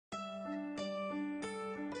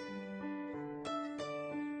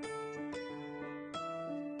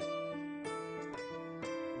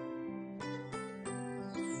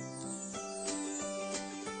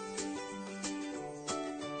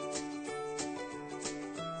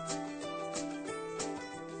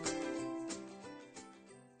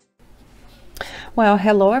Well,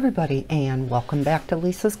 hello everybody, and welcome back to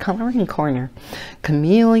Lisa's Coloring Corner.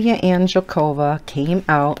 Kameliya Angelkova came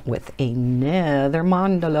out with another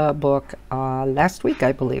mandala book last week,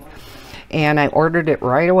 I believe, and I ordered it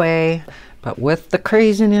right away. But with the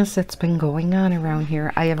craziness that's been going on around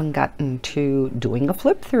here, I haven't gotten to doing a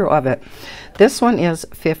flip through of it. This one is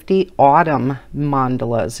 50 Autumn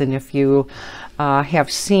Mandalas, and if you have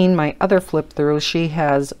seen my other flip through, she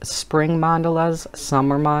has spring mandalas,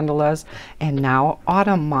 summer mandalas, and now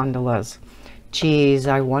autumn mandalas. Geez,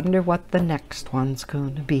 I wonder what the next one's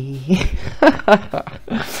going to be.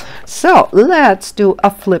 So let's do a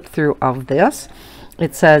flip through of this.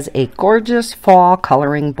 It says a gorgeous fall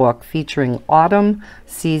coloring book featuring autumn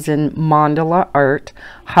season mandala art,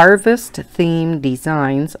 harvest themed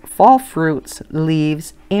designs, fall fruits,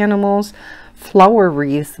 leaves, animals, flower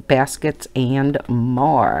wreaths, baskets, and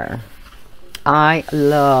more. I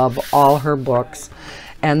love all her books,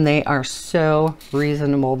 and they are so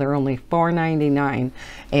reasonable. They're only $4.99,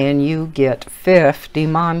 and you get 50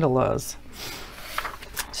 mandalas.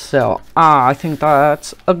 So I think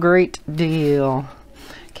that's a great deal.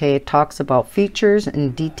 Okay, it talks about features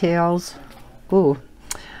and details. Ooh,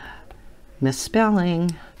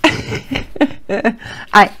 misspelling.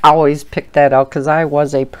 I always pick that out because I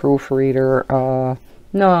was a proofreader a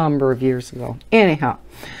number of years ago. Anyhow,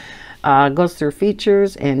 goes through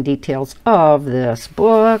features and details of this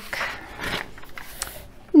book.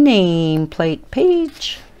 Nameplate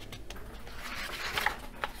page.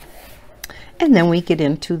 And then we get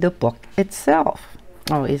into the book itself.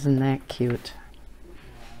 Oh, isn't that cute?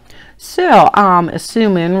 So I'm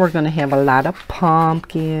assuming we're going to have a lot of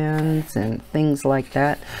pumpkins and things like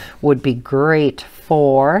that. Would be great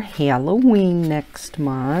for Halloween next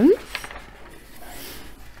month.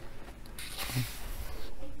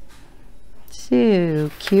 So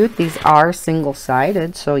cute. These are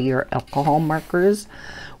single-sided, so your alcohol markers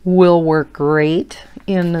will work great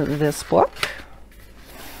in this book.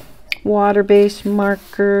 Water-based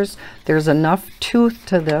markers. There's enough tooth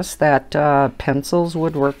to this that pencils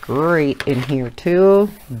would work great in here too.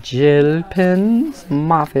 Gel pens,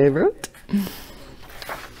 my favorite.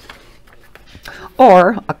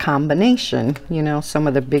 Or a combination. You know, some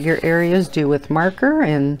of the bigger areas do with marker,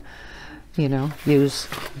 and you know, use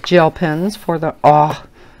gel pens for the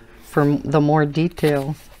for the more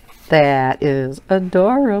detail. That is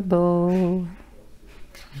adorable.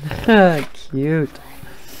 Cute.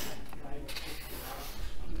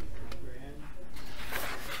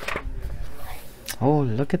 Oh,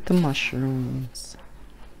 look at the mushrooms.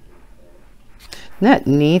 Isn't that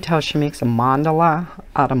neat how she makes a mandala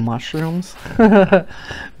out of mushrooms?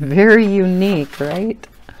 Very unique, right?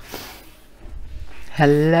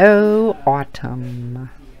 Hello,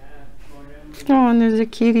 Autumn. Oh, and there's a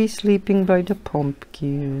kitty sleeping by the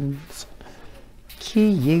pumpkins.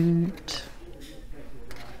 Cute.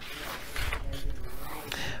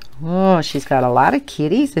 Oh, she's got a lot of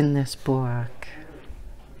kitties in this book.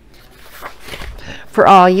 For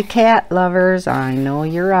all you cat lovers, I know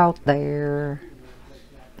you're out there.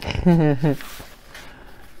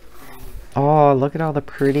 Oh, look at all the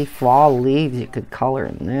pretty fall leaves you could color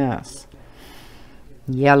in this.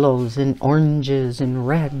 Yellows and oranges and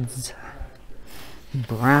reds, and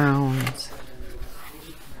browns.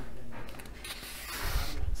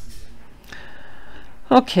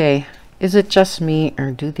 Okay, is it just me,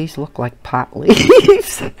 or do these look like pot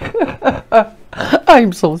leaves?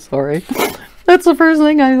 I'm so sorry. That's the first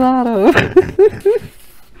thing I thought of.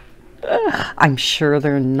 I'm sure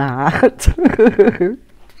they're not.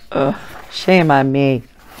 Shame on me.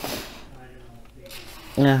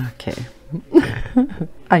 Okay.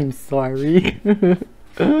 I'm sorry.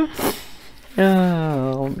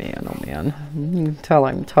 Oh man, oh man. You can tell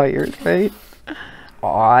I'm tired, right?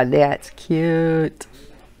 Aw, that's cute.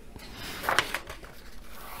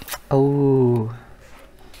 Oh,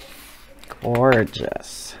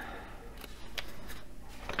 gorgeous.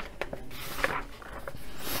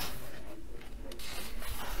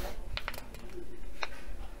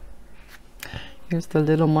 Here's the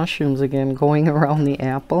little mushrooms again going around the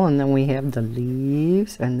apple, and then we have the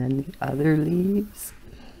leaves, and then the other leaves.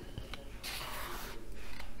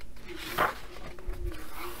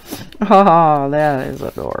 Oh, that is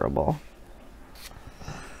adorable.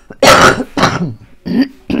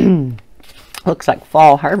 Looks like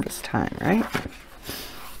fall harvest time, right?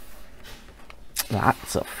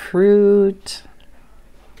 Lots of fruit.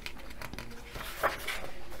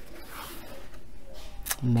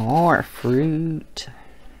 More fruit.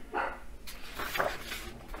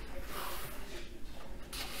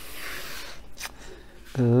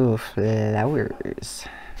 Ooh, flowers.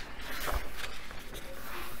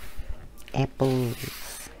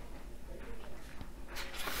 apples.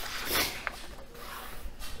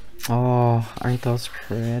 Oh, aren't those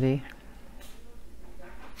pretty?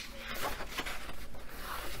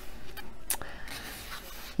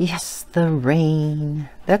 Yes, the rain.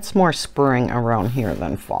 That's more spring around here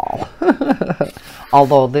than fall.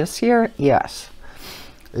 Although this year, yes,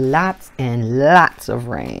 lots and lots of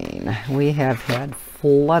rain. We have had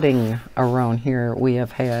flooding around here. We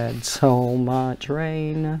have had so much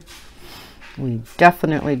rain. We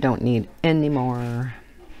definitely don't need any more.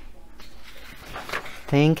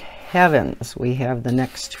 Thank heavens we have the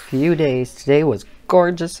next few days. Today was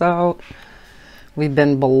gorgeous out. We've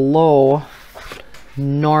been below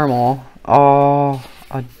normal. Oh,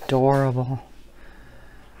 adorable.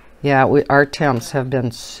 Yeah, our temps have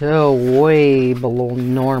been so way below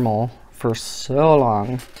normal for so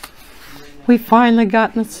long. We finally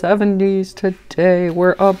got in the 70s today.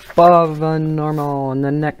 We're above the normal, and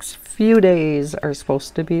the next few days are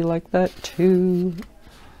supposed to be like that too.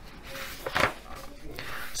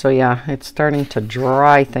 So yeah, it's starting to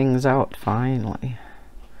dry things out finally.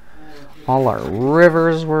 All our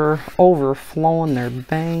rivers were overflowing their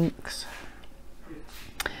banks.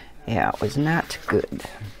 Yeah, it was not good.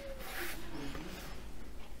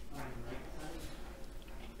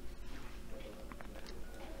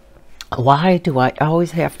 Why do I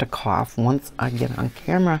always have to cough once I get on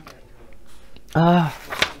camera? Oh.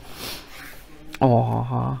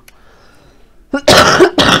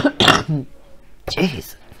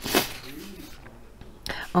 Jeez.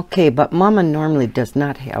 Okay, but Mama normally does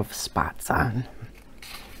not have spots on.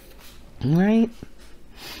 Right?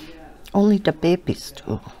 Only the babies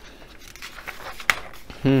do.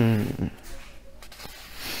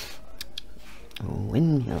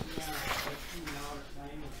 Windmills.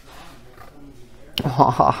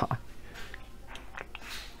 Oh.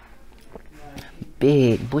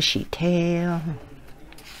 Big bushy tail.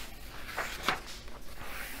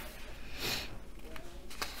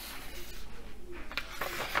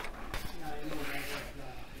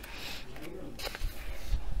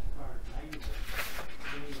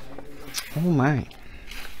 Oh my.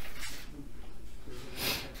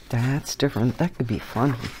 That's different. That could be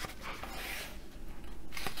fun.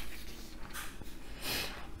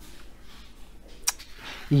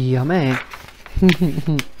 Yummy.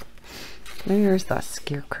 There's the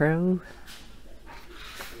scarecrow.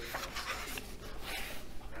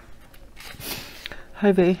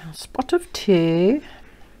 Have a spot of tea.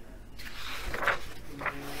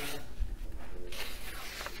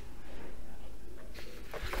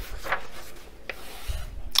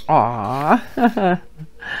 Aww.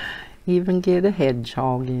 Even get a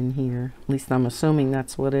hedgehog in here. At least I'm assuming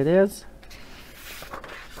that's what it is.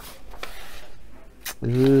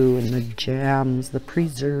 Ooh, and the jams, the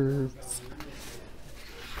preserves.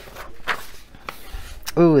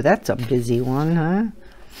 Ooh, that's a busy one, huh?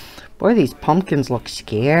 Boy, these pumpkins look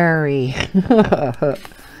scary. Oh,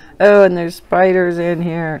 and there's spiders in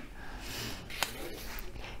here.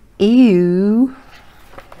 Ew.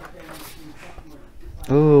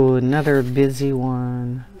 Ooh, another busy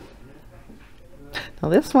one. Now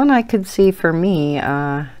this one I could see for me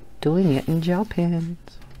doing it in gel pens.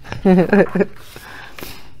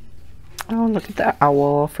 Oh, look at that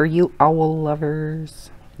owl for you owl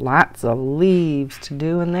lovers. Lots of leaves to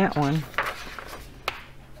do in that one.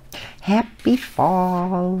 Happy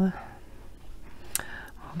fall.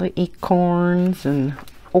 All the acorns and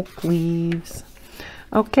oak leaves.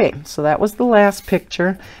 Okay, so that was the last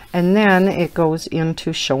picture, and then it goes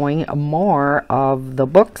into showing more of the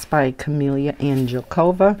books by Kameliya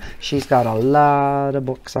Angelkova. She's got a lot of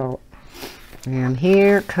books out. And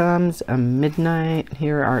here comes a midnight.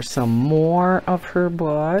 Here are some more of her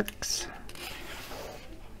books.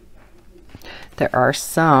 There are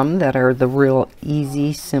some that are the real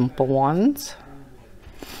easy, simple ones.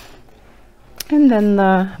 And then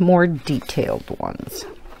the more detailed ones.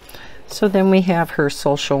 So then we have her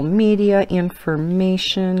social media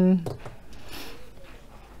information.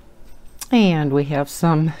 And we have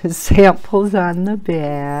some samples on the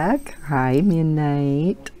back. Hi,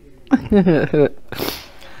 Midnight.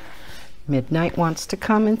 Midnight wants to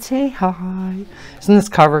come and say hi. Isn't this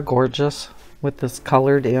cover gorgeous with this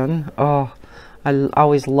colored in? Oh, I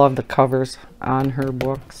always love the covers on her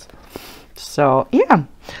books. So yeah,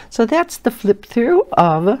 so that's the flip through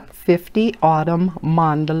of 50 Autumn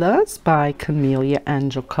Mandalas by Kameliya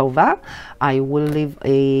Angelkova. I will leave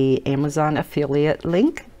a Amazon affiliate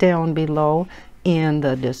link down below in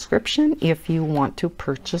the description if you want to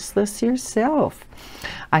purchase this yourself.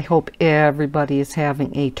 I hope everybody is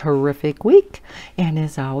having a terrific week, and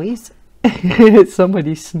as always,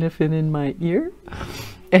 somebody sniffing in my ear.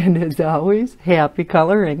 And as always, happy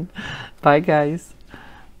coloring. Bye, guys.